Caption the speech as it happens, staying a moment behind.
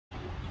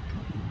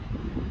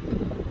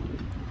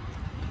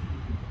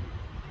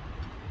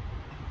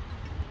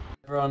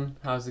everyone,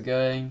 how's it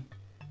going?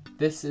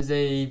 This is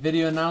a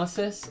video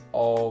analysis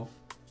of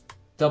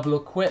Double or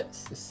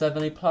Quits, the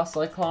 7A Plus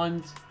I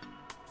climbed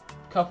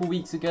a couple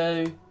weeks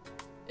ago.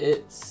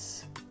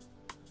 It's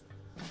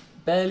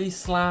barely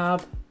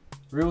slab,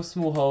 real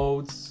small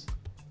holds,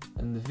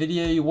 and the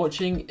video you're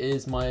watching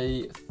is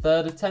my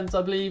third attempt,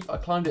 I believe. I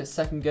climbed it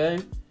second go,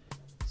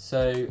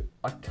 so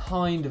I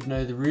kind of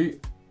know the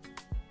route.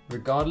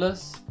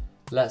 Regardless,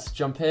 let's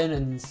jump in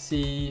and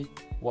see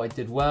what I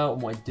did well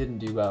and what I didn't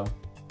do well.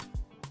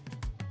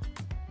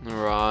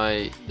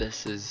 Right,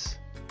 this is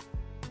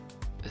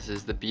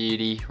the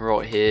beauty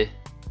right here.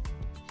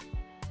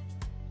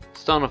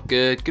 Starting off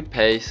good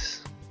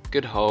pace,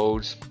 good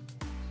holds,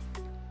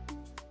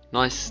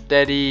 nice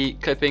steady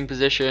clipping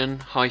position,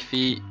 high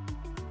feet,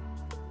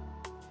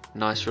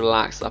 nice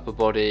relaxed upper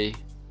body,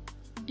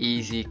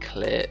 easy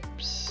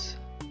clips.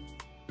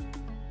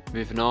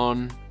 Moving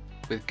on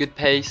with good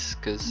pace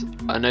because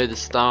I know the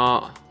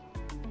start.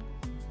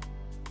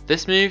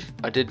 This move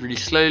I did really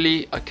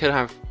slowly. I could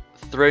have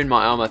thrown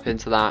my arm up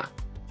into that,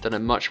 done it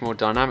much more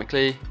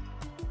dynamically,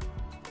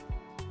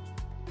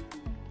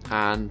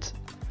 and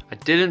I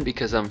didn't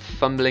because I'm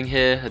fumbling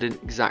here. I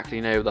didn't exactly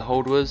know where the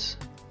hold was.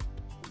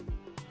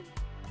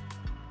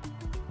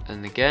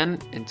 And again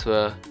into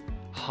a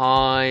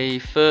high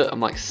foot, I'm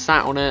like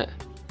sat on it,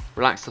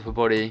 relaxed upper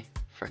body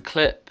for a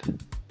clip.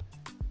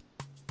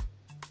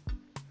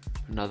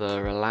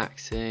 Another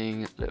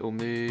relaxing little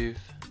move.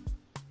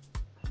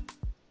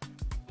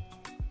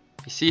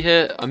 You see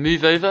here, I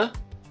move over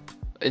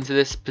into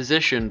this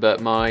position, but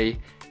my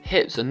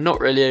hips are not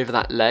really over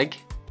that leg,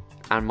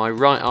 and my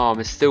right arm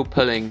is still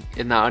pulling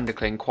in that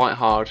undercling quite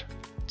hard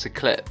to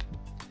clip.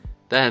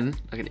 Then,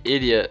 like an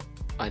idiot,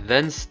 I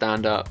then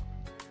stand up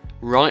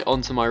right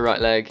onto my right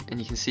leg, and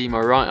you can see my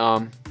right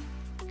arm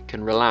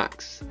can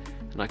relax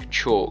and I can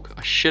chalk.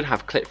 I should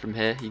have clipped from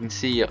here. You can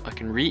see I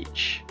can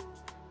reach.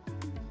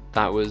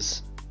 That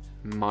was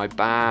my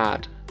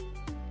bad.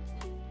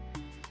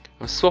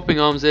 I'm swapping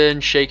arms in,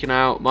 shaking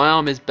out. My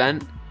arm is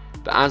bent,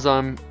 but as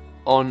I'm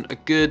on a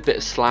good bit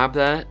of slab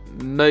there,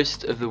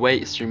 most of the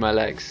weight is through my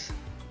legs.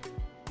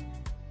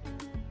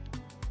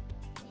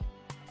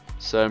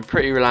 So I'm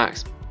pretty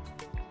relaxed,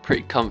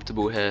 pretty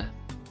comfortable here.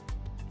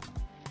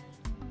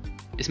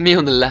 It's me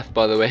on the left,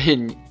 by the way,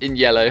 in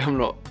yellow. I'm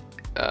not...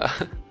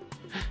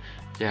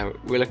 yeah,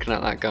 we're looking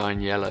at that guy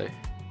in yellow.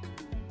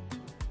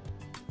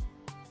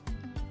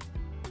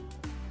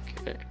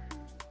 Okay.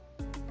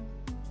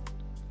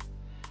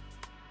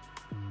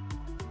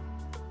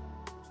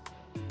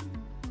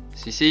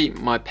 So you see,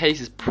 my pace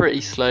is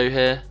pretty slow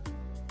here.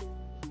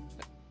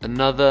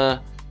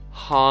 Another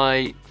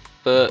high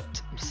foot.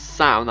 I'm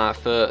sat on that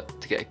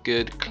foot to get a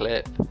good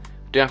clip.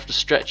 Do have to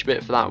stretch a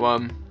bit for that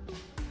one,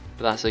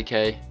 but that's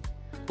okay.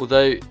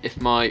 Although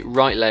if my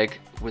right leg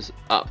was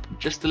up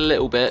just a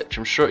little bit, which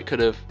I'm sure it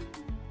could have,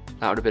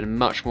 that would have been a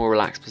much more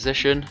relaxed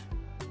position.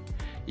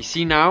 You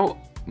see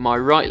now, my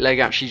right leg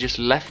actually just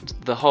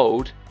left the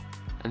hold,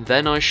 and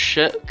then I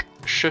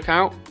shook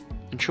out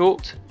and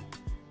chalked.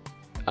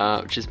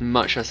 Which is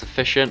much less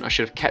efficient. I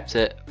should have kept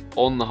it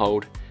on the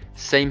hold.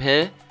 Same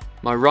here,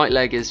 my right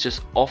leg is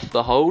just off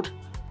the hold,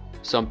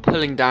 so I'm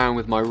pulling down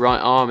with my right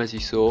arm, as you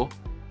saw,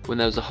 when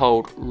there was a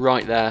hold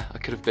right there. I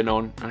could have been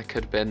on, and I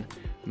could have been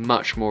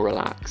much more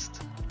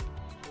relaxed.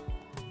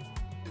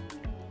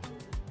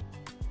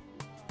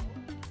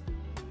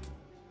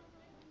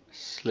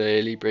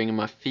 Slowly bringing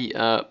my feet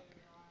up.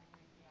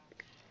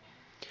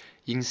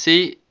 You can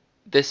see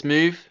this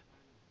move,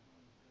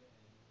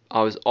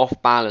 I was off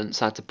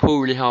balance. I had to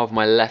pull really hard with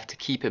my left to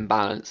keep in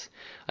balance.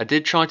 I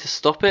did try to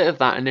stop it of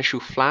that initial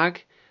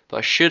flag, but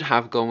I should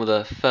have gone with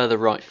a further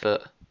right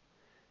foot.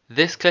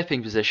 This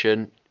clipping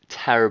position,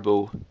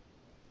 terrible.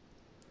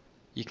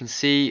 You can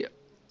see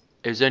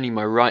it was only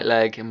my right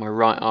leg and my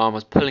right arm. I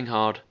was pulling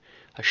hard.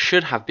 I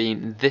should have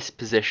been in this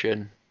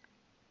position.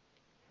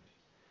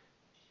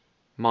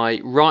 My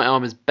right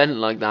arm is bent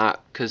like that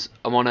because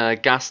I'm on a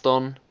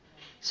Gaston,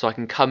 so I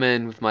can come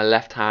in with my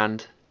left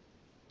hand.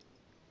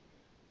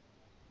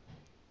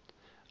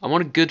 I'm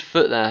on a good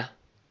foot there.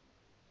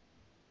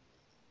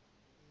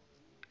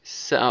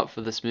 Set up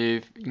for this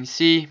move. You can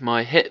see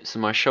my hips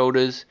and my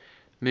shoulders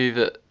move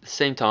at the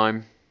same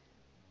time.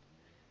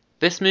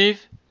 This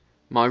move,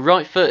 my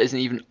right foot isn't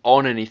even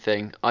on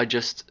anything. I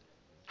just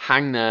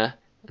hang there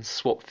and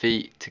swap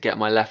feet to get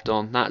my left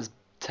on. That's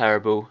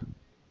terrible.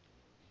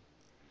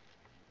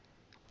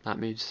 That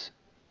move's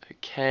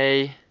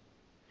okay.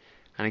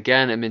 And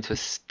again, I'm into a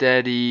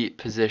steady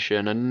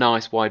position, a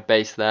nice wide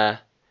base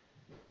there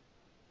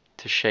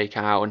to shake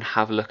out and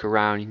have a look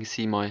around. You can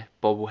see my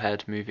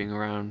bobblehead moving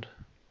around.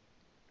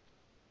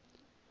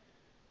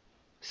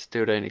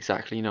 Still don't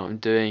exactly know what I'm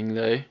doing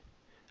though.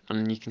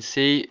 And you can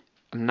see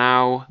I'm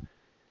now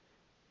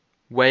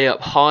way up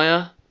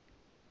higher,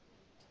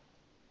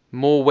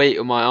 more weight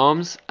on my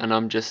arms, and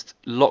I'm just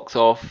locked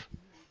off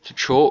to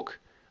chalk.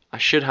 I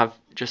should have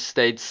just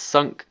stayed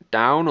sunk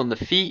down on the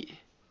feet,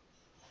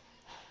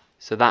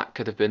 so that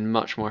could have been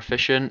much more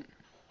efficient.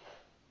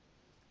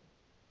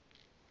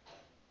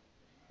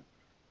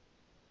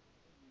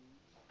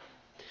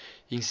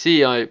 You can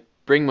see I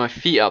bring my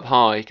feet up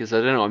high because I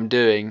don't know what I'm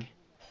doing,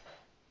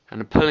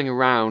 and I'm pulling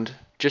around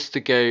just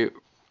to go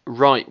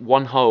right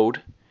one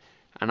hold,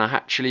 and I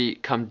actually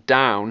come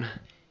down.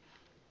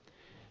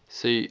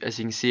 So as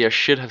you can see, I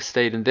should have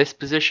stayed in this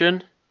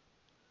position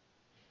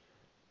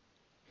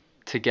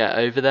to get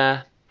over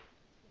there,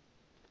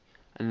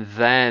 and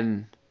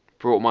then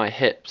brought my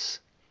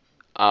hips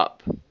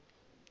up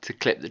to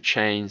clip the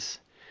chains.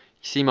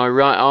 You see my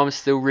right arm is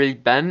still really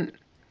bent.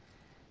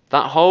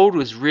 That hold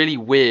was really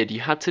weird. You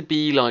had to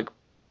be like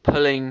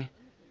pulling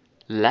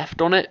left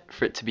on it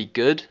for it to be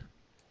good.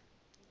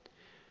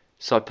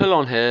 So I pull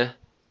on here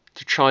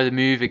to try the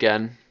move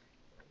again.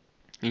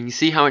 And you can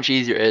see how much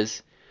easier it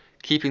is.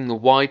 Keeping the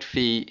wide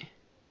feet,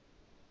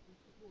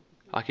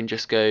 I can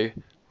just go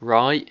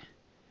right.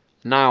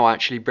 Now I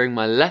actually bring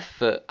my left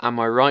foot and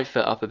my right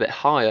foot up a bit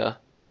higher.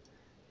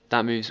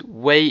 That moves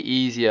way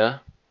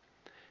easier.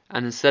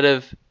 And instead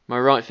of my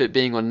right foot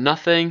being on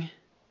nothing,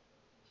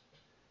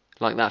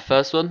 like that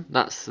first one,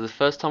 that's the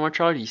first time I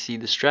tried, you see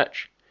the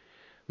stretch.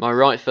 My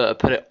right foot, I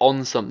put it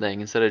on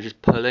something instead of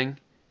just pulling,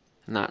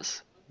 and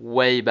that's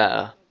way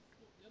better.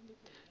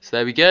 So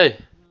there we go. Okay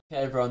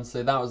everyone,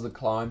 so that was the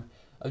climb.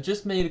 I've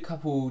just made a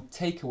couple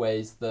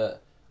takeaways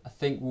that I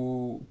think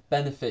will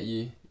benefit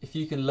you. If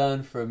you can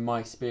learn from my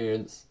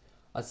experience,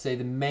 I'd say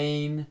the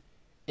main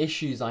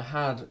issues I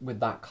had with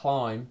that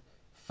climb,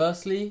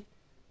 firstly,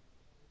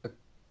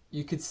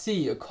 you could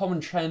see a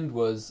common trend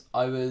was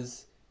I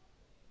was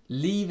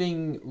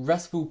leaving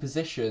restful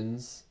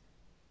positions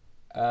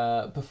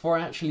before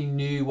I actually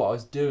knew what I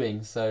was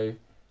doing. So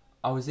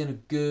I was in a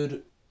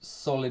good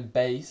solid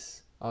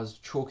base, I was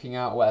chalking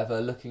out whatever,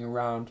 looking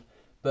around,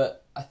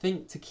 but I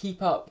think to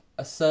keep up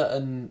a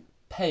certain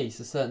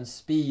pace, a certain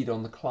speed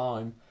on the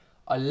climb,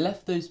 I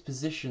left those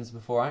positions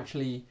before I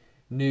actually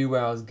knew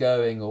where I was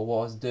going or what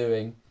I was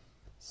doing.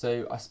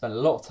 So I spent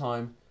a lot of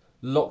time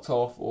locked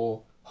off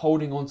or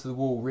holding onto the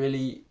wall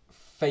really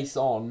face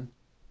on,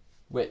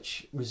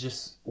 which was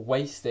just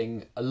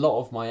wasting a lot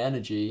of my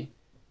energy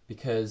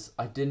because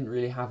I didn't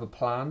really have a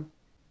plan.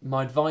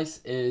 My advice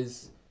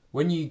is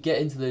when you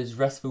get into those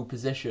restful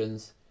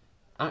positions,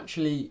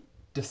 actually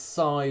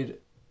decide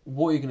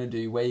what you're going to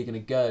do, where you're going to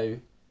go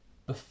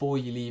before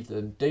you leave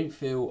them. Don't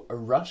feel a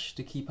rush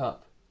to keep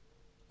up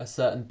a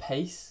certain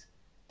pace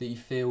that you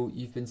feel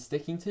you've been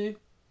sticking to.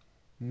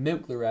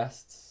 Milk the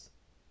rests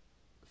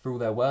for all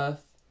they're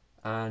worth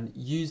and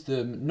use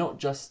them not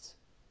just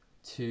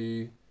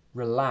to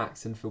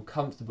relax and feel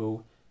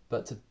comfortable,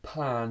 but to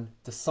plan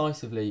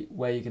decisively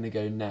where you're going to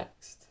go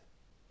next.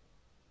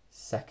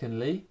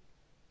 Secondly,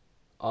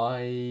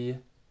 I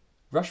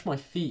rush my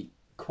feet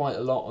quite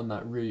a lot on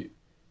that route.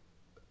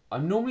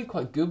 I'm normally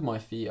quite good with my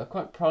feet, I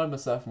quite pride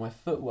myself on my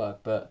footwork,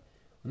 but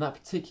on that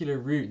particular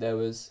route there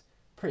was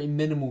pretty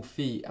minimal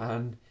feet,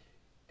 and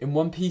in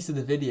one piece of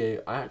the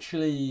video I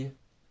actually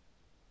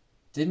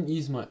didn't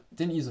use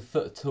a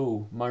foot at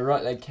all. My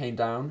right leg came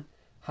down,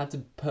 had to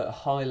put a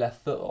high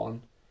left foot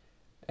on,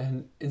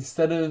 and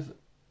instead of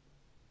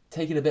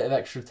taking a bit of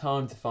extra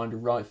time to find a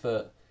right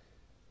foot,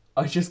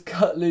 I just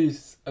cut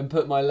loose and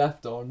put my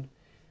left on,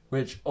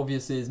 which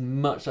obviously is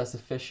much less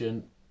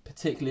efficient,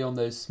 particularly on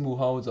those small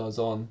holds I was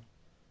on.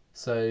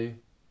 So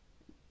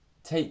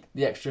take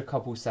the extra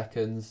couple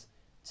seconds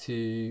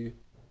to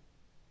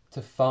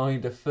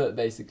find a foot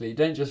basically.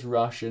 Don't just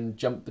rush and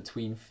jump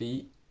between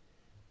feet.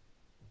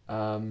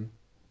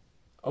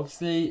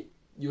 Obviously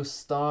your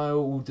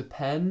style will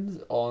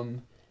depend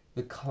on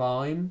the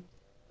climb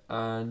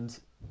and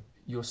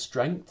your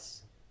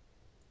strengths.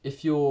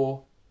 If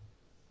you're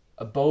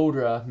a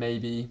boulderer,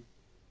 maybe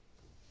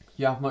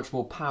you have much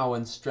more power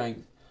and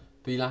strength,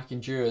 but you lack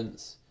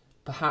endurance,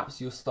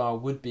 perhaps your style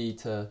would be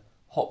to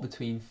hop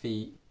between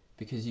feet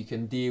because you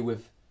can deal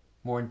with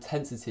more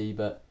intensity,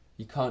 but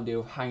you can't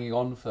deal with hanging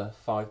on for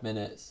 5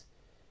 minutes.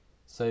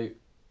 So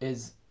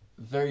it's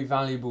very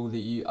valuable that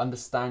you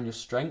understand your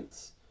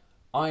strengths.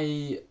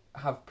 I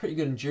have pretty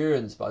good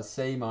endurance, but I'd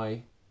say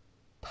my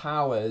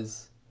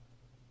power's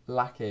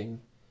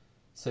lacking.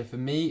 So for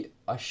me,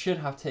 I should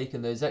have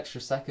taken those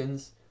extra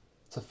seconds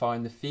to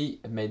find the feet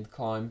and made the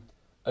climb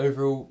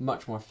overall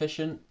much more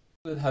efficient.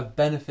 It would have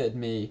benefited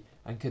me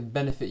and could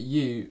benefit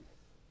you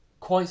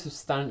quite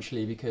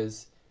substantially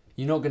because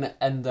you're not going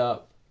to end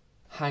up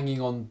hanging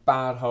on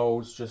bad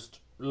holds, just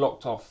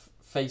locked off,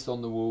 face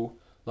on the wall,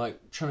 like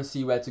trying to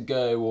see where to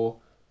go or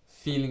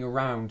feeling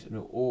around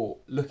or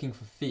looking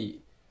for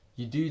feet.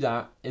 You do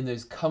that in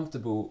those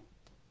comfortable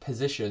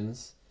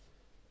positions,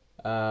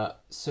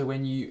 so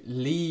when you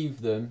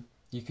leave them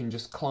you can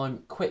just climb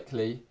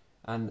quickly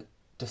and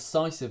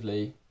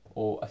decisively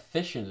or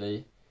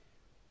efficiently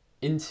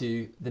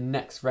into the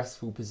next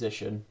restful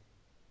position.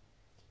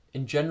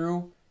 In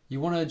general, you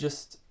want to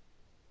just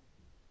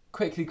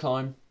quickly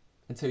climb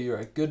until you're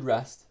at a good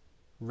rest,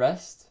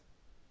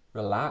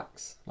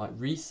 relax, like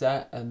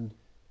reset and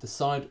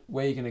decide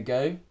where you're going to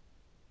go,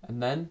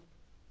 and then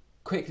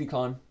quickly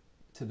climb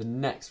to the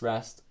next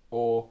rest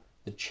or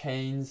the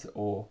chains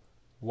or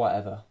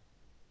whatever.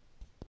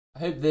 I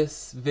hope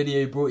this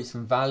video brought you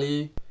some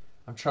value.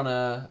 I'm trying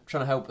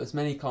to help as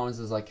many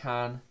climbers as I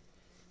can.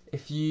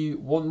 If you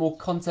want more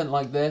content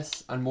like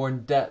this and more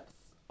in-depth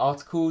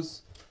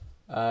articles,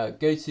 go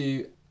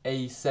to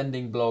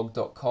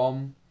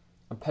ascendingblog.com.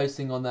 I'm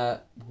posting on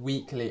there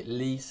weekly at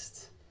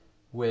least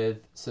with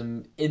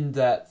some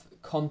in-depth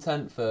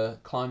content for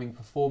climbing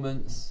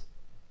performance,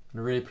 and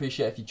I really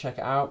appreciate it if you check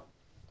it out.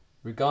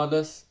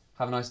 Regardless,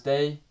 have a nice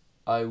day.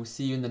 I will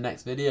see you in the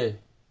next video.